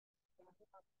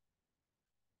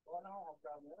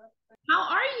How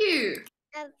are you?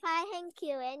 I'm fine, thank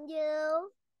you. And you?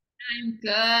 I'm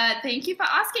good. Thank you for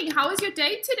asking. How was your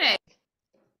day today?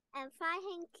 I'm fine,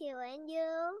 thank you. And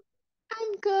you?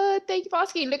 I'm good. Thank you for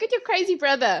asking. Look at your crazy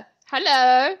brother.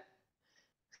 Hello.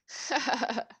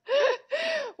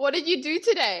 What did you do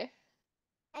today?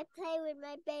 I play with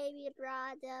my baby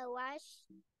brother.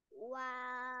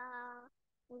 Wow,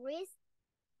 read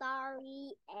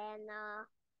story and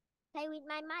play with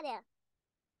my mother.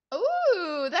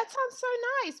 Ooh, that sounds so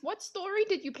nice. What story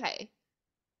did you play?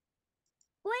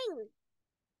 Wing,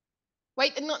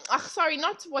 Wait, not, sorry,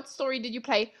 not what story did you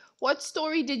play? What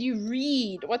story did you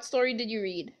read? What story did you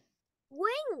read?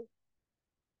 wing,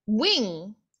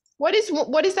 Wing. What is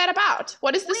that about?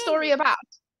 What is the story wing. about?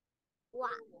 Wow.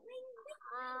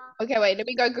 Okay, wait, let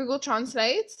me go Google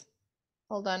Translate.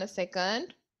 Hold on a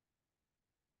second.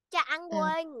 Trạng Uh,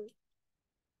 Quỳnh.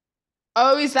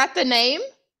 Oh, is that the name?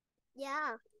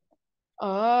 Yeah.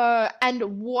 Oh,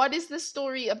 and what is the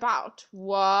story about?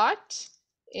 What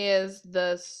is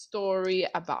the story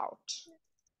about?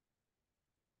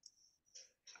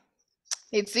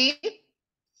 Let's see.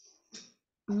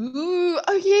 Ooh,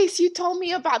 oh yes, you told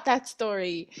me about that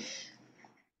story.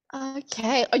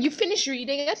 Okay, are you finished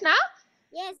reading it now?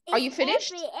 Yes, Are it's you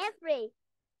finished? every.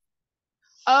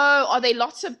 Oh, are there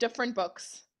lots of different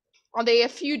books? Are there a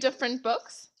few different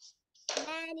books?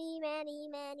 Many.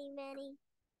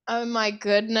 Oh my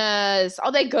goodness.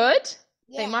 Are they good?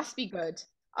 They Yeah. must be good.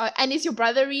 And is your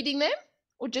brother reading them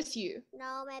or just you?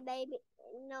 No, my baby.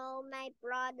 No, my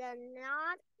brother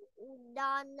not.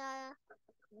 Don't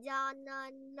don't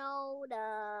know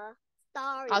the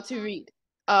How story. to read?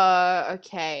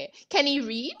 Okay. Can he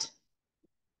read?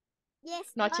 Yes,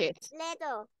 Not but yet.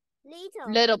 little.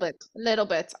 Little bit. Little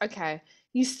bit. Okay.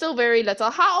 He's still very little.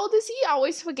 How old is he? I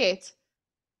always forget. 6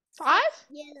 5?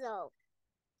 years old.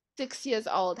 6 years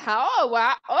old. How? Oh,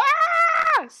 wow.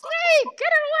 Ah! Snake!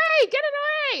 Get it away! Get it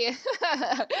away!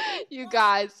 You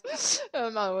guys. Oh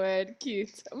my word.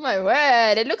 Cute. Oh my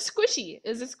word. It looks squishy.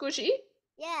 Is it squishy?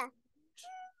 Yeah.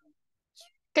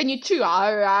 Can you chew?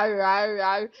 Arr, arr, arr,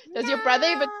 arr. No.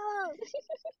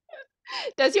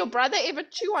 Does your brother ever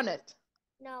chew on it?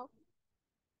 No.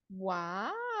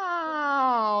 Wow.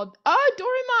 Oh,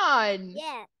 Doraemon.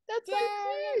 Yeah. That's so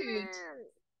cute. Doraemon.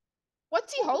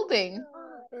 What's he holding?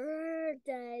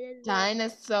 Dinosaur.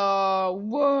 Dinosaur.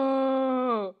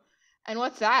 Whoa. And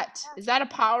what's that? Is that a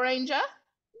Power Ranger?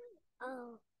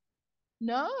 Oh.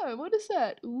 No, what is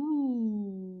that?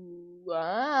 Ooh.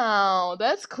 Wow.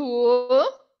 That's cool.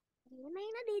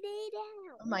 Mấy nó đi đi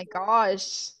down. Oh my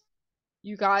gosh.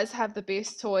 You guys have the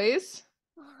best toys.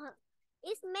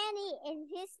 It's many and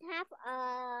his have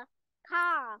a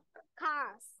cars.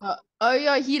 Oh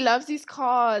yeah, he loves his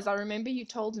cars. I remember you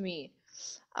told me.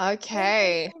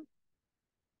 Okay.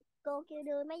 Cô kêu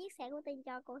đưa mấy chiếc xe của Tiên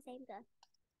cho cô xem kìa.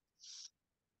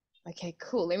 Okay,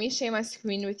 cool. Let me share my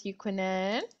screen with you,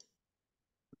 Quinan.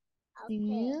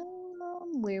 Okay.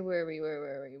 Where were we? Where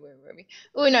were we? Where were we?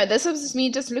 Oh no, this was me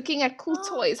just looking at cool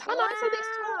toys. How nice are these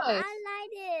Wow, toys? I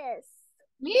like this.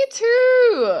 Me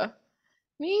too.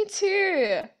 Me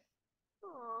too.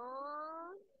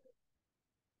 Aww.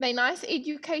 They're nice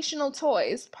educational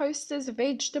toys. Posters,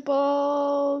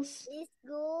 vegetables. It's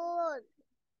good.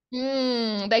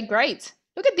 They're great.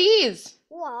 Look at these.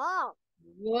 Wow,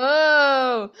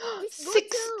 Whoa. it's good too.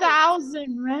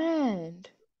 6,000 rand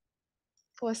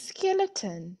for a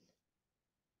skeleton.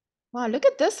 Wow, look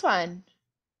at this one.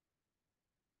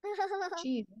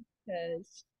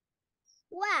 Jesus.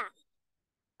 Wow.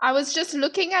 I was just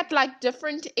looking at like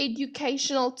different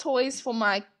educational toys for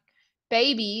my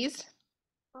babies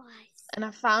and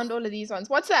I found all of these ones.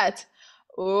 What's that?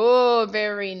 Oh,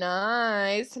 very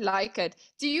nice. Like it.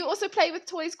 Do you also play with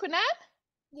toys, Quinan?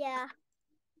 Yeah,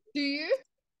 Do you?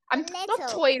 a I'm not little.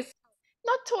 toys.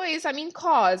 Not toys, I mean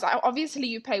cars. Obviously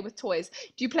you play with toys.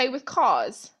 Do you play with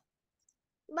cars?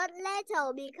 But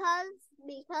little because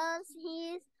he's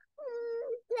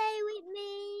play with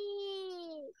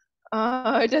me.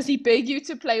 Does he beg you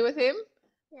to play with him?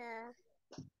 Yeah.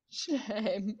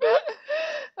 Shame.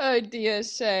 Oh dear,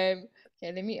 shame.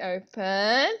 Okay, let me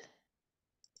open.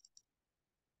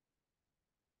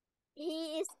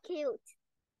 He is cute.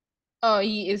 Oh,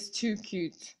 he is too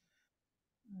cute.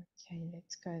 Okay,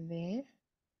 let's go there.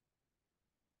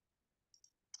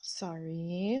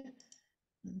 Sorry.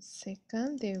 1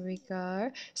 second. There we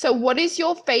go. So, what is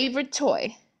your favorite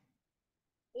toy?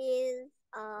 Is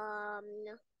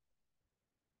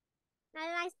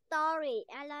I like story.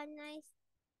 I like nice.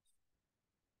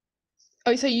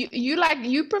 Oh, so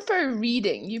you prefer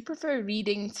reading. You prefer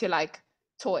reading to like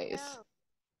toys. Yeah.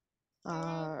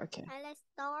 Okay. I like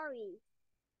stories.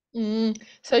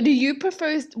 So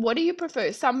what do you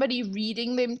prefer? Somebody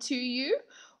reading them to you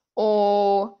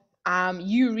or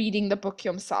you reading the book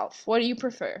yourself? What do you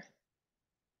prefer?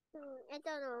 I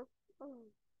don't know.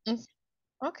 Mm,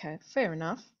 Okay, fair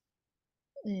enough.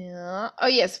 Yeah. Oh,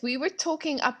 yes, we were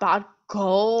talking about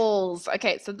goals.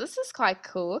 Okay, so this is quite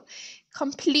cool.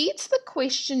 Complete the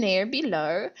questionnaire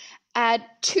below. Add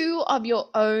two of your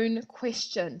own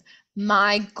question.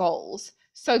 My goals.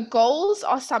 So goals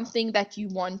are something that you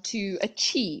want to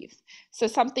achieve. So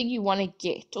something you want to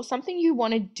get or something you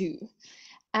want to do.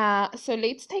 So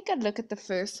let's take a look at the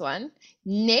first one.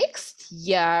 Next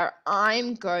year,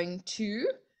 I'm going to.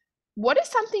 What is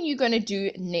something you're going to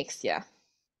do next year?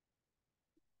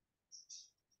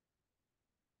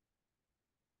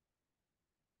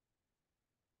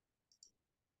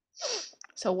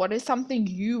 So, what is something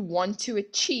you want to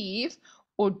achieve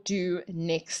or do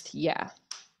next year?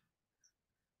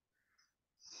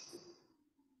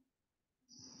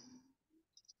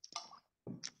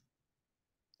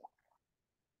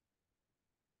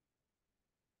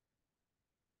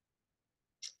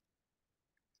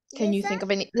 Can you Lisa? think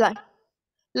of any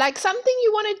like something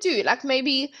you want to do? Like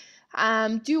maybe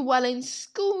do well in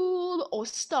school or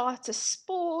start a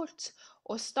sport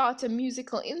or start a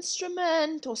musical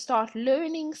instrument or start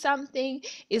learning something.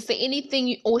 Is there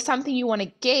anything or something you want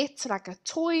to get, like a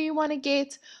toy you want to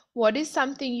get? What is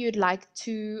something you'd like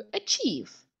to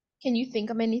achieve? Can you think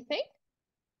of anything?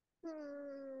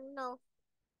 No.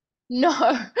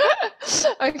 No.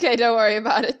 Okay, don't worry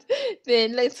about it.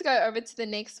 Then let's go over to the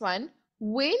next one.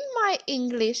 When my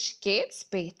English gets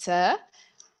better,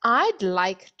 I'd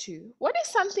like to. What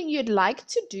is something you'd like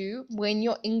to do when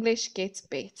your English gets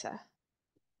better?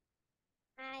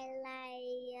 I like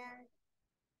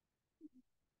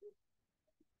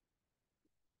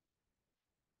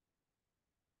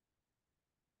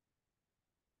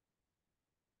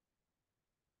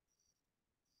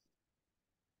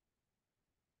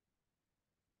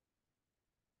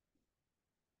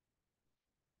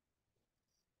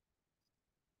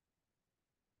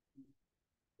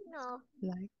no.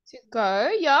 Like to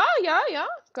go? Yeah.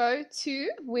 Go to.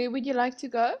 Where would you like to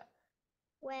go?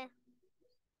 Where?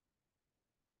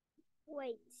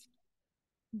 Wait.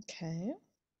 Okay.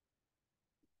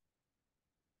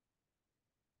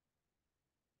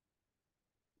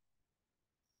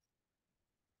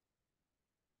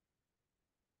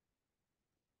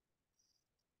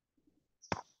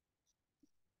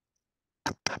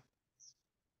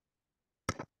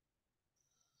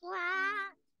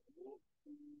 What?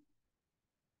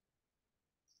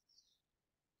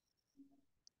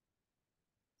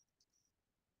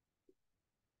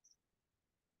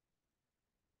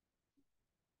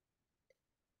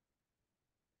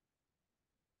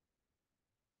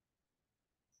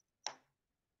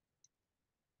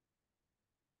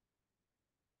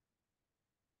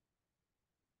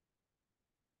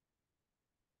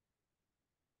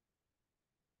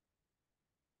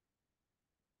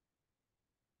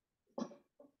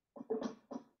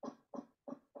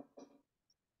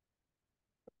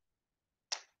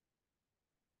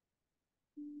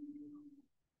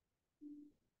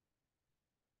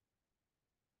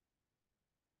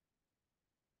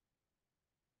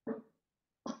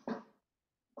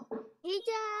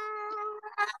 Teacher!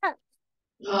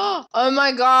 Oh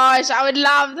my gosh, I would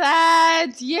love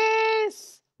that.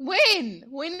 Yes. When?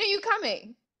 When are you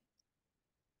coming?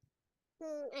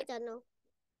 I don't know.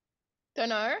 Don't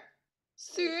know.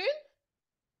 Soon?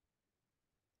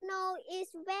 No,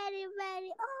 it's very, very.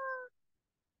 Oh.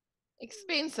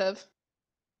 Expensive.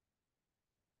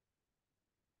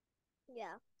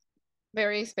 Yeah.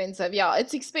 Very expensive. Yeah,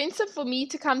 it's expensive for me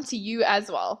to come to you as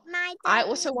well. My I dad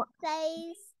also want.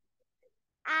 says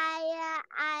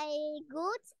I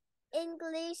good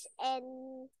English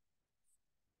and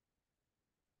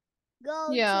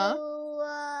go Yeah.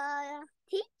 to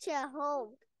teacher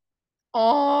home.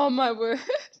 Oh my word.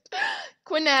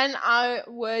 Quinan, I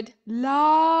would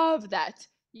love that.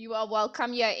 You are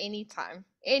welcome here anytime.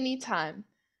 Anytime.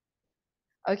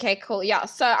 Okay, cool. Yeah.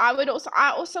 So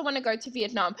I also want to go to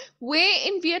Vietnam. Where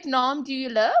in Vietnam do you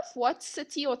live? What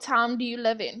city or town do you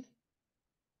live in?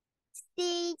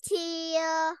 City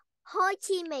Ho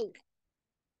Chi Minh.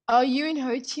 Oh, you're in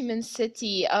Ho Chi Minh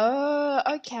City. Oh,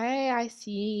 okay, I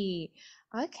see.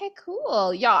 Okay,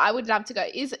 cool. Yeah, I would love to go.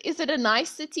 Is it a nice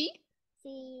city?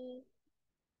 Chi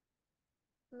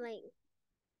Minh.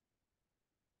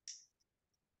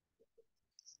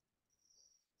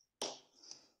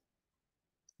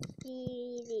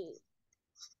 City.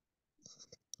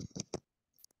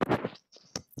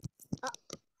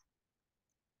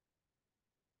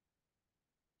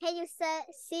 Can you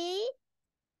see?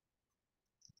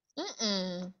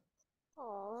 Mm-mm.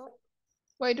 Oh.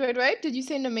 Wait. Did you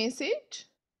send a message?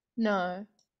 No.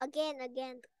 Again.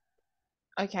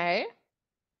 Okay.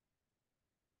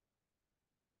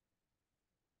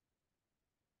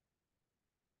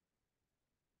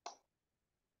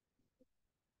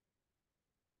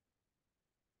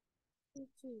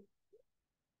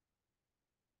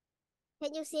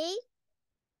 Can you see?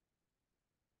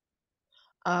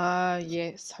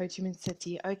 Yes, Ho Chi Minh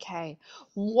City. Okay.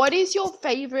 What is your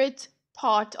favorite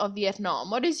part of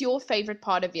Vietnam? What is your favorite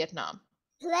part of Vietnam?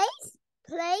 Place?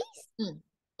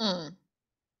 Mm.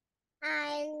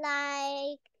 I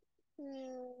like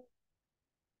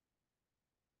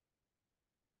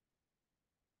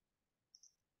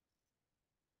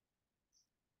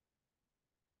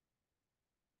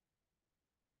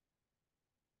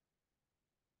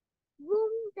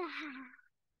Vũng Tàu.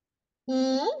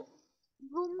 Mm?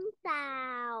 Vũng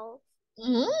Tàu.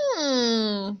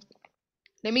 Mm.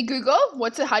 Let me Google.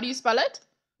 What's it? How do you spell it?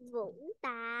 Vũng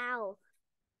Tàu.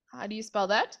 How do you spell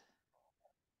that?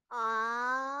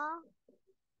 Vũng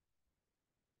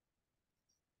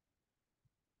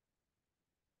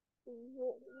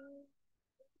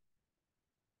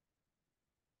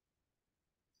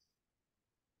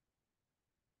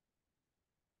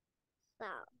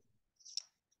Tàu.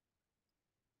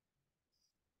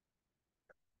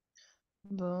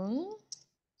 Vũng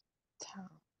Tàu.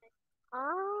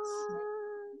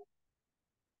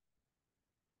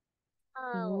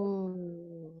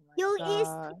 Ooh, You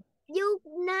God.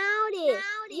 know this.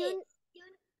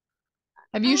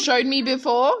 Have you showed me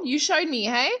before? You showed me,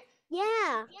 hey?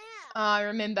 Yeah. I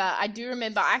remember. I do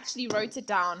remember. I actually wrote it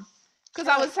down because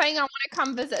I was saying I want to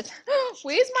come visit.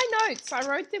 Where's my notes? I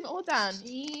wrote them all down.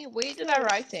 Where did I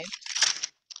write them?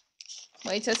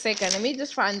 Wait a second. Let me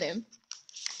just find them.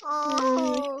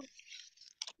 Oh.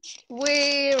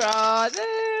 Where are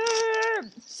they?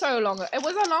 So long ago. It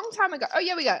was a long time ago. Oh,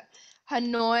 here we go.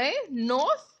 Hanoi,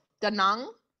 North, Da Nang,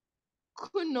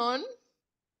 Kunon,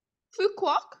 Phu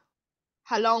Quoc,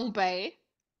 Halong Bay,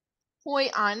 Hoi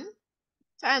An,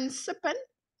 Van Sippen,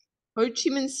 Ho Chi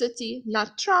Minh City, Nha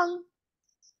Trang,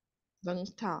 Vung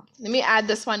Tau. Let me add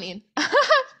this one in.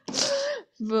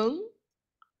 Vung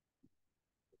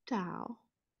Tau.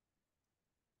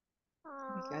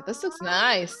 Okay, this looks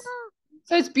nice.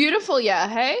 So it's beautiful, yeah,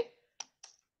 hey?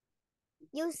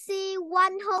 You see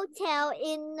one hotel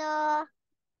in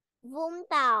Vũng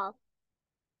Tàu.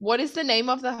 What is the name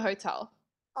of the hotel?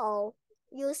 Oh,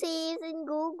 you see it in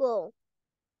Google.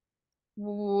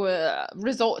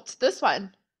 Resort, this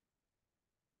one.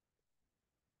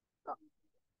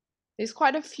 There's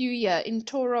quite a few here in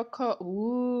Toroko.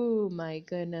 Ooh, my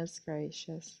goodness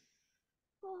gracious.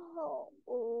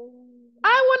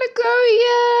 I want to go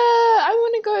here. I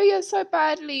want to go here so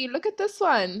badly. Look at this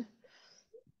one.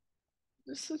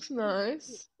 This looks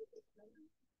nice.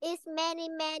 It's many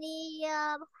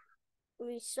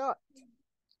resort.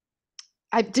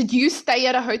 Did you stay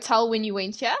at a hotel when you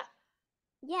went here?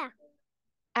 Yeah.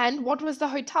 And what was the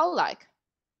hotel like?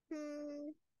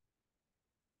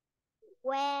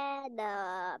 Where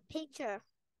the picture.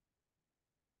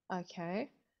 Okay.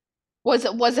 Was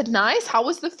it nice? How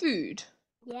was the food?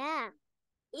 Yeah.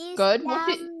 It's Good.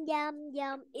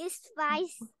 Yum. It's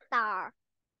 5-star.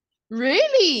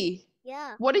 Really?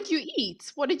 Yeah. What did you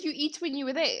eat? What did you eat when you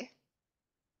were there?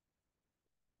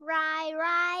 Fried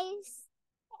rice.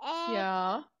 Egg.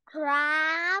 Yeah.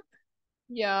 Crab.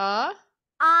 Yeah.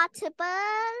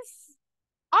 Octopus.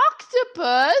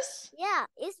 Octopus? Yeah,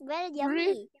 it's very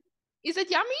yummy. Is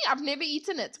it yummy? I've never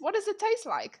eaten it. What does it taste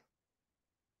like?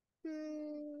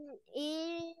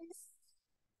 It's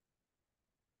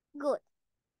good.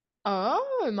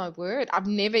 Oh, my word. I've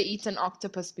never eaten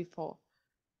octopus before.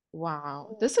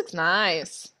 Wow. This looks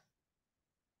nice.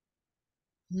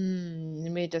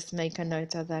 Let me just make a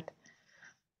note of that.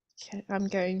 Okay, I'm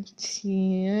going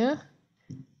to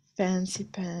Fancy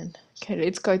Pan. Okay,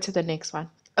 let's go to the next one.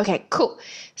 Okay, cool.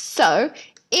 So,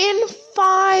 in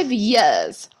 5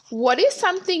 years, what is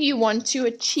something you want to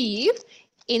achieve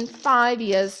in 5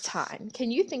 years' time?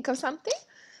 Can you think of something?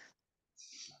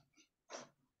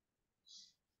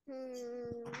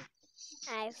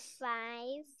 I have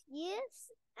 5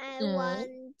 years. I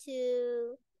want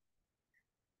to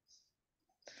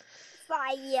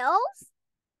 5 years.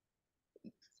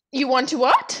 You want to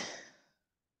what?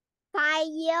 5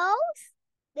 years.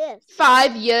 This.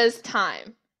 5 years'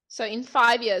 time. So in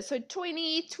 5 years, so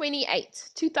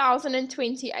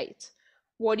 2028,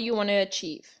 what do you want to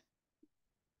achieve?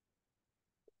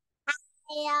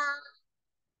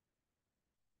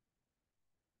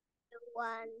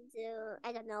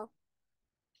 I don't know.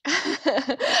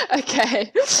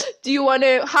 Okay. Do you want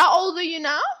to, how old are you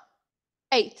now?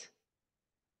 8.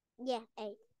 Yeah,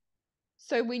 8.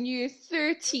 So when you're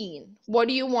 13, what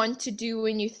do you want to do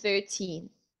when you're 13?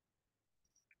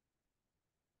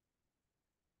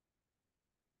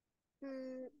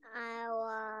 I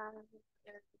want.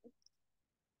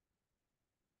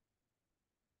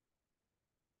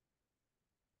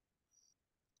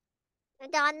 I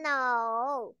don't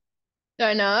know.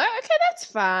 Don't know? Okay, that's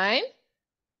fine.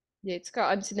 Let's go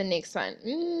on to the next one.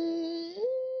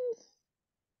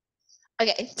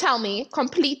 Okay, tell me,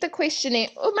 complete the questionnaire.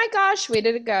 Oh my gosh, where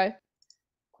did it go?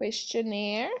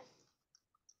 Questionnaire.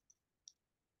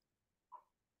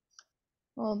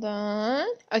 Hold on.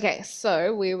 Okay,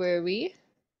 so where were we?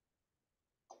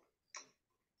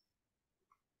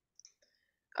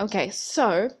 Okay,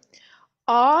 so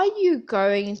are you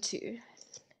going to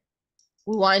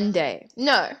one day?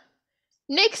 No,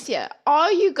 next year.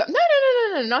 Are you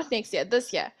no, not next year,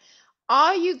 this year.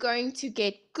 Are you going to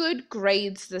get good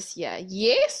grades this year?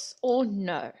 Yes or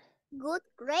no? Good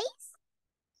grades?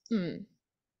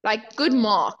 Like good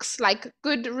marks, like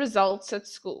good results at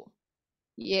school.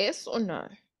 Yes or no?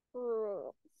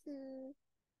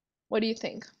 What do you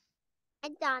think? I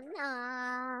don't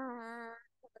know.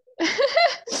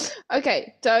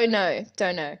 Okay, don't know.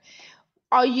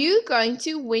 Are you going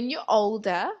to, when you're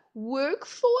older, work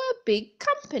for a big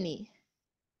company?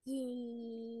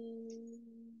 Yeah.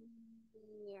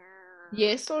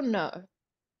 Yes or no?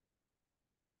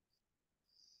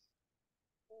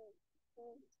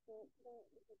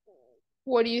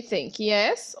 What do you think?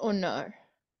 Yes or no?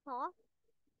 Huh?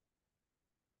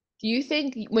 Do you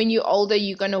think when you're older,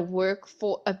 you're going to work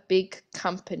for a big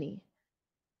company?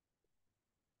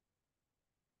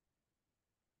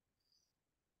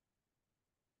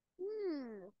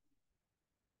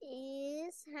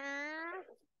 Is have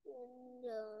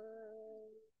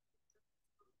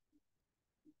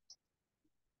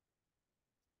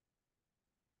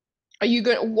Are you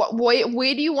going,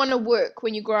 where do you want to work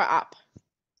when you grow up?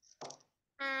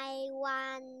 I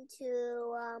want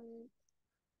to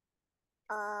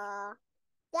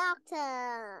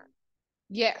doctor.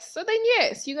 Yes. So then,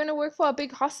 yes, you're going to work for a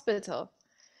big hospital.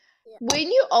 Yeah. When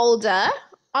you're older,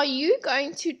 are you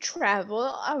going to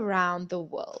travel around the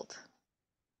world?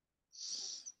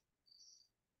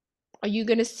 Are you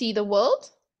going to see the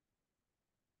world?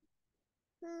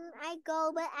 I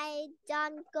go, but I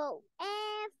don't go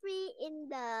every in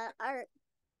the earth.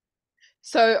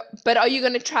 So, but are you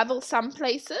going to travel some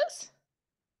places?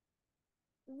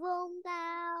 Vùng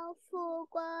đào Phú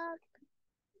Quốc.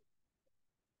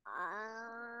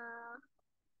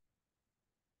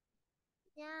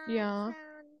 Yeah.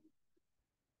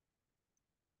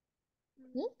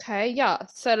 Okay, yeah.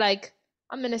 So like,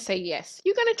 I'm going to say yes.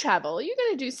 You're going to travel. You're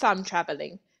going to do some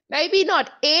traveling. Maybe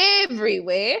not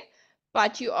everywhere,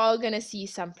 but you are going to see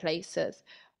some places.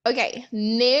 Okay,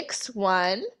 next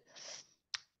one.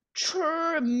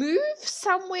 Move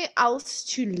somewhere else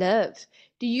to live.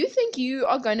 Do you think you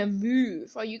are going to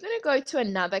move? Are you going to go to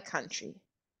another country?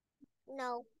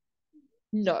 No.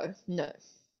 No.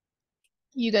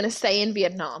 You're going to stay in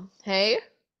Vietnam, hey?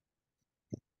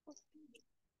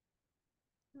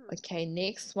 Okay,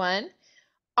 next one.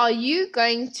 Are you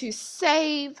going to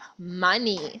save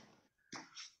money?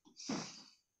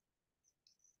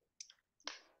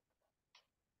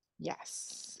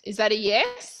 Yes. Is that a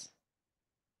yes?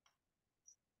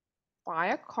 Buy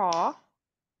a car.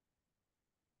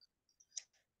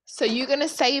 So you're going to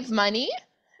save money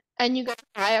and you're going to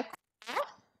buy a car?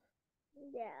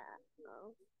 Yeah.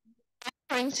 No.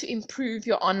 Trying to improve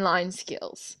your online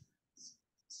skills.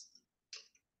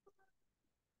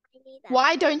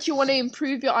 Why don't you want to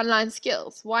improve your online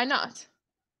skills? Why not?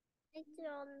 I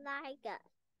don't like it.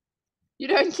 You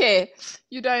don't care.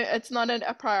 You don't, it's not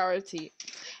a priority.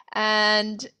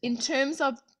 And in terms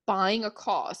of buying a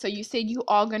car, so you said you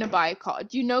are going to buy a car.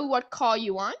 Do you know what car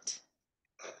you want?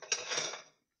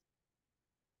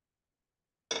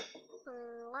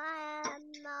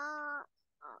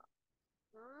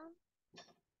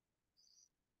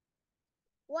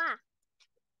 Wow.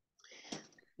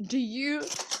 Do you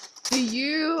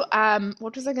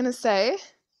what was I going to say?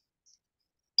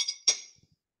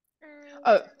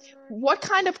 Oh, what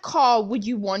kind of car would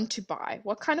you want to buy?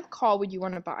 What kind of car would you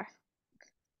want to buy?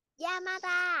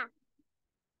 Yamada.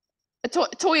 A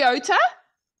Toyota?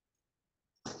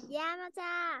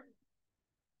 Yamada.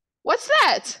 What's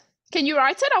that? Can you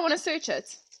write it? I want to search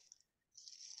it.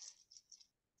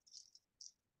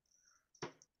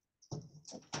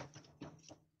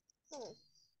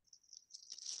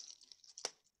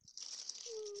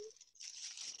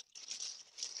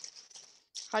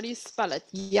 How do you spell it?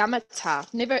 Yamata.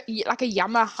 Never, like a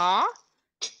Yamaha?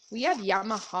 We have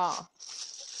Yamaha.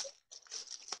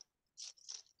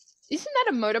 Isn't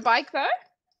that a motorbike though?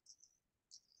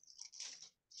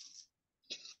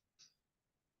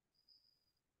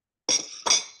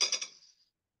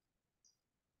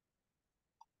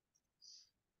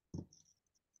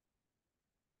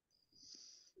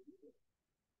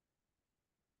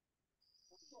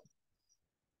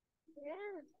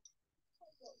 Yeah.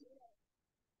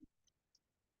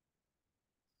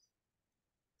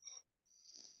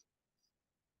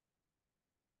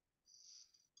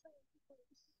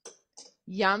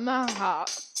 Yamaha.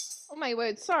 Oh my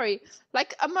word, sorry.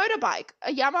 Like a motorbike,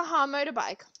 a Yamaha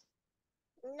motorbike.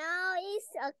 No, it's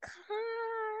a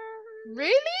car.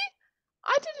 Really?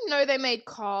 I didn't know they made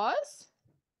cars.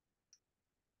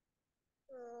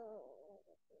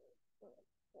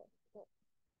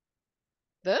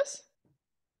 This?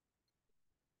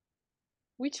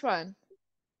 Which one?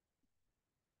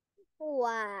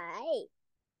 Why?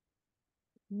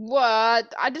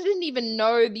 What? I didn't even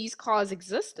know these cars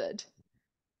existed.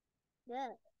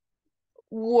 Yeah.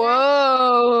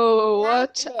 Whoa, Like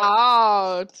watch this.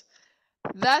 out.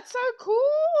 That's so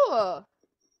cool.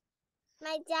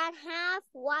 My dad have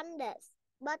one this,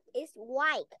 but it's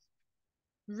white.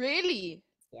 Really?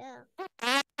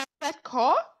 Yeah. That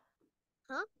car?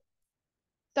 Huh?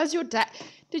 Does your dad,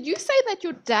 did you say that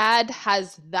your dad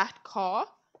has that car?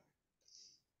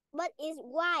 But it's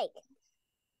white.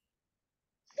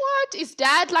 What? Is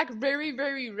dad like very,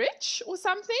 very rich or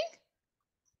something?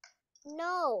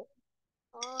 No.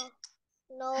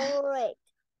 No red.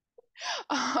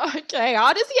 Okay,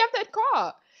 how does he have that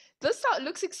car? This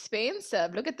looks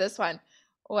expensive. Look at this one.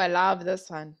 Oh, I love this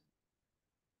one.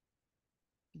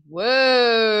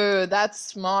 Whoa, that's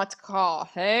smart car,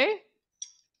 hey?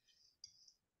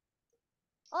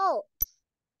 Oh,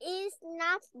 it's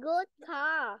not good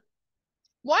car.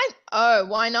 Why? Oh,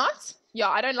 why not? Yeah,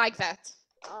 I don't like that.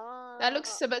 Oh. That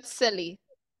looks a bit silly.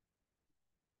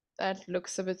 That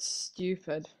looks a bit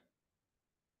stupid.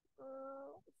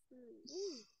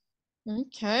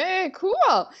 Okay,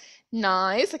 cool.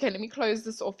 Nice. Okay, let me close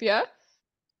this off here.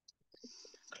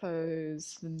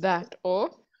 Close that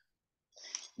off.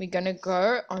 We're going to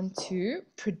go on to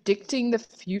predicting the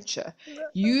future.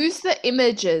 Use the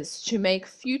images to make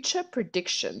future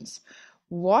predictions.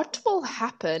 What will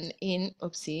happen in,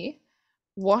 oopsie,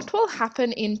 what will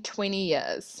happen in 20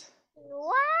 years?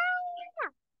 What?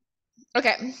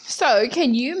 Okay, so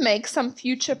can you make some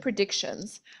future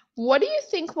predictions? What do you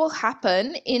think will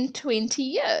happen in 20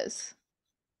 years?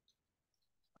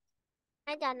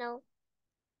 I don't know.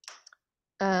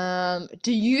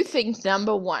 Do you think,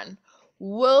 number one,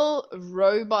 will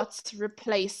robots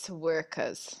replace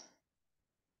workers?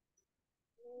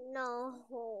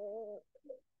 No.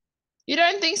 You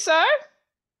don't think so?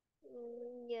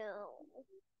 No.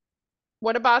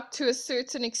 What about to a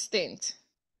certain extent?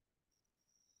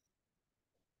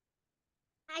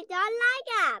 I don't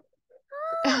like it.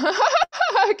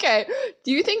 Okay.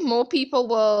 Do you think more people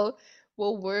will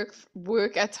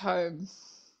work at home?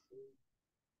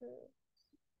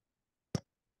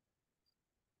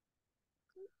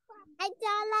 I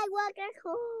don't like work at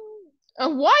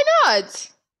home. Why not?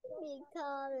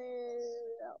 Because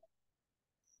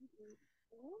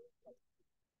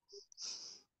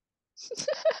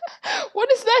What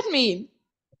does that mean?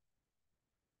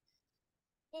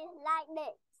 it's like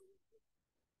this.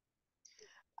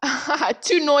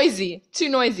 Too noisy, too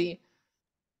noisy.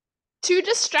 Too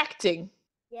distracting.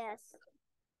 Yes.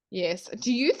 Yes.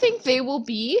 Do you think there will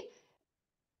be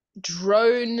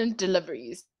drone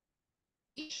deliveries?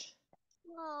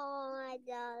 Oh, I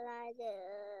don't like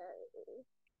it.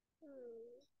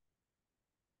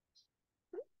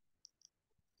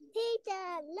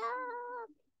 Teacher, look.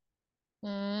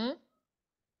 Hmm.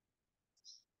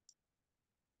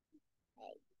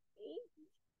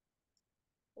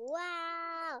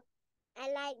 Wow.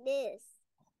 I like this.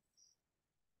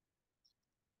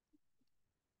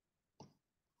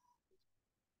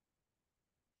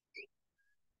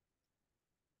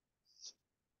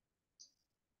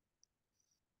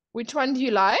 Which one do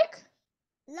you like?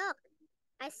 Look,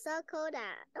 I circled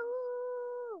that.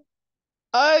 Oh.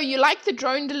 Oh, you like the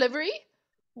drone delivery?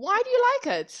 Why do you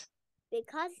like it?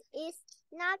 Because it's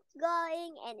not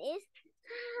going and it's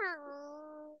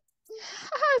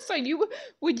So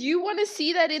would you want to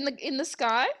see that in the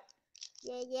sky?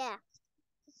 yeah.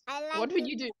 I like What would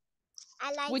you do?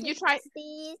 I like Would to you try?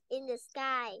 see in the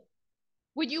sky.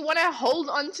 Would you want to hold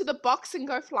onto the box and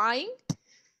go flying?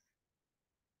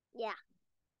 Yeah.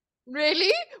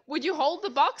 Really? Would you hold the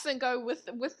box and go with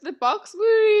the box?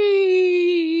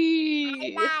 Whee!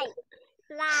 I like.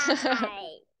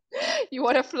 Fly. You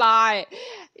want to fly.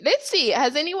 Let's see.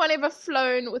 Has anyone ever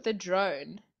flown with a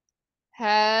drone?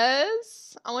 I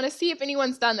want to see if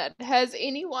anyone's done that. Has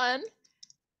anyone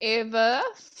ever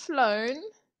flown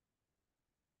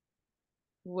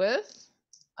with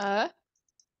a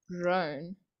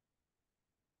drone?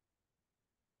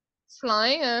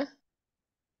 Flying a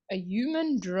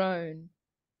human drone.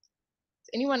 Has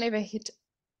anyone ever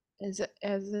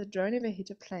has a drone ever hit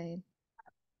a plane?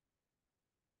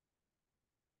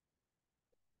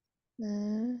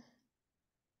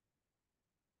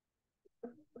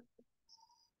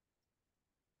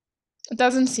 It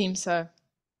doesn't seem so.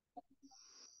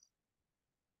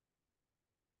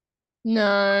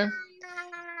 No.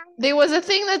 There was a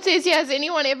thing that says, has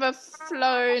anyone ever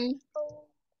flown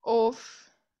off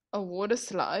a water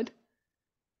slide?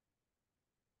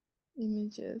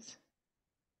 Images.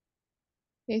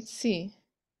 Let's see.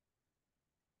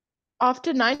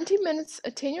 After 90 minutes, a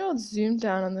 10-year-old zoomed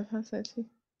down on the first photo.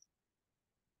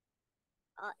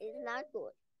 It's not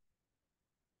good.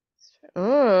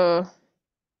 Oh,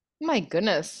 my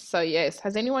goodness. So yes,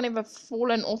 has anyone ever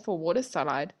fallen off a water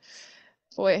slide?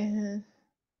 Boy.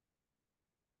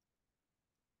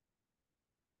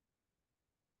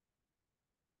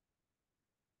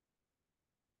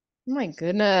 My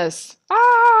goodness.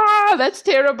 Ah, that's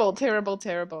terrible, terrible,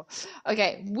 terrible.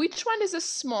 Okay, which one is a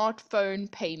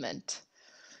smartphone payment?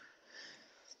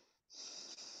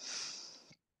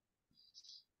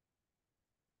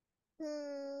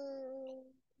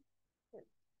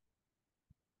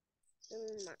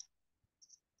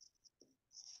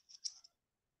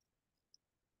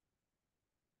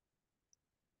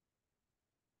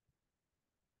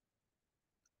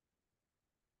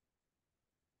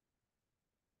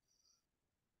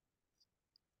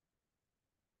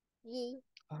 G.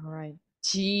 All right.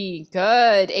 G.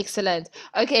 Good. Excellent.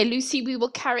 Okay, Lucy, we will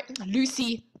carry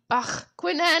Lucy. Ugh,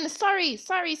 Quinan, sorry.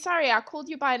 I called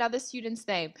you by another student's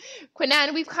name.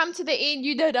 Quinan, we've come to the end.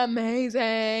 You did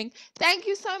amazing. Thank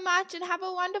you so much and have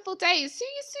a wonderful day. See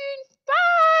you soon.